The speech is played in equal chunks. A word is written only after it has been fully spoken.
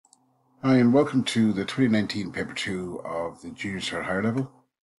Hi, and welcome to the 2019 paper 2 of the Junior Cert Higher Level.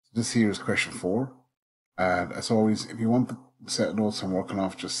 This here is question 4. And as always, if you want the set of notes I'm working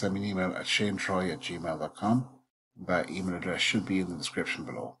off, just send me an email at shanetroy@gmail.com. That email address should be in the description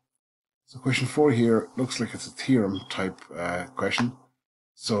below. So question 4 here looks like it's a theorem type question.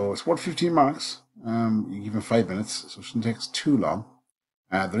 So it's worth 15 marks. You give them 5 minutes, so it shouldn't take us too long.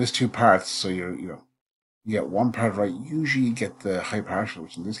 There is 2 parts, so you get one part right. Usually you get the high partial,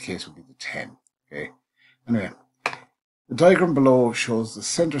 which in this case would be the 10. Okay. Anyway, the diagram below shows the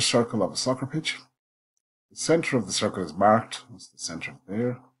center circle of a soccer pitch. The center of the circle is marked. That's the center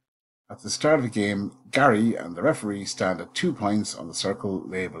there. At the start of the game, Gary and the referee stand at 2 points on the circle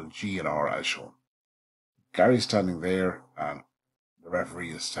labeled G and R as shown. Gary's standing there and the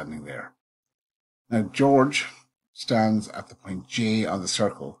referee is standing there. Now George stands at the point J on the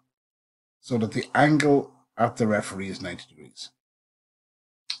circle, so that the angle at the referee is 90 degrees.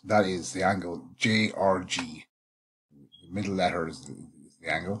 That is the angle JRG. The middle letter is the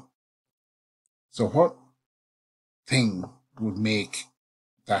angle. So what thing would make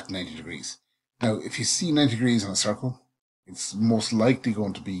that 90 degrees? Now, if you see 90 degrees on a circle, it's most likely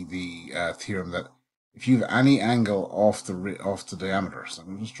going to be the theorem that if you have any angle off the diameter, so I'm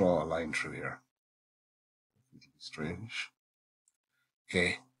going to just draw a line through here. Straightish.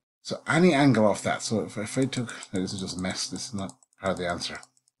 Okay. So any angle off that, so if I took, now this is just a mess, this is not part of the answer,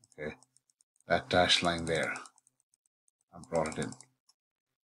 okay, that dashed line there, and brought it in,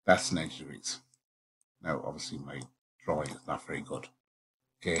 that's 90 degrees. Now, obviously my drawing is not very good,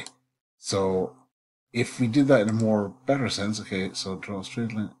 okay, so if we did that in a more better sense, okay, so draw a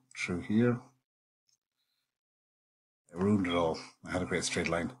straight line through here, I ruined it all, I had a great straight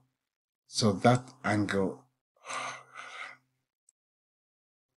line, so that angle,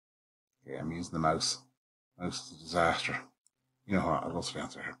 okay, I'm using the mouse. Mouse is a disaster. You know what? I'll go to the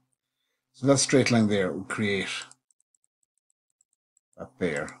answer here. So that straight line there would create that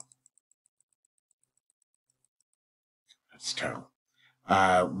there. That's terrible.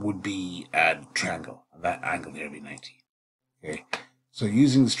 Would be a triangle, and that angle there would be 90. Okay. So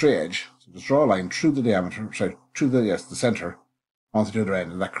using the straight edge, so just draw a line through the diameter, sorry, through the center, onto the other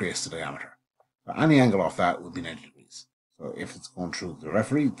end, and that creates the diameter. So any angle off that would be 90 degrees. So if it's going through the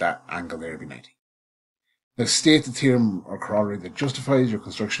referee, that angle there would be 90. Now state the theorem or corollary that justifies your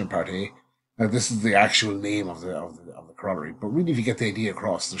construction in part A. Now this is the actual name of the corollary, but really if you get the idea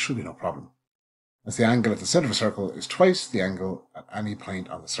across, there should be no problem. As the angle at the center of a circle is twice the angle at any point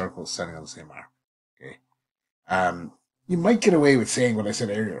on the circle standing on the same arc. Okay. You might get away with saying what I said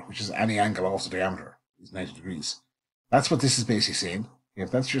earlier, which is any angle off the diameter is 90 degrees. That's what this is basically saying. Okay,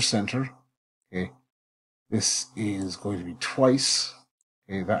 if that's your center, okay, this is going to be twice,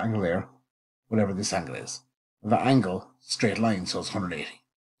 okay, that angle there, whatever this angle is. And that angle, straight line, so it's 180.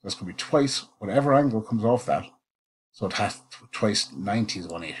 So it's going to be twice whatever angle comes off that. So it has twice 90 is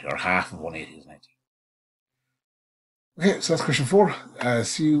 180, or half of 180 is 90. Okay, so that's question 4.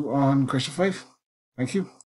 See you on question 5. Thank you.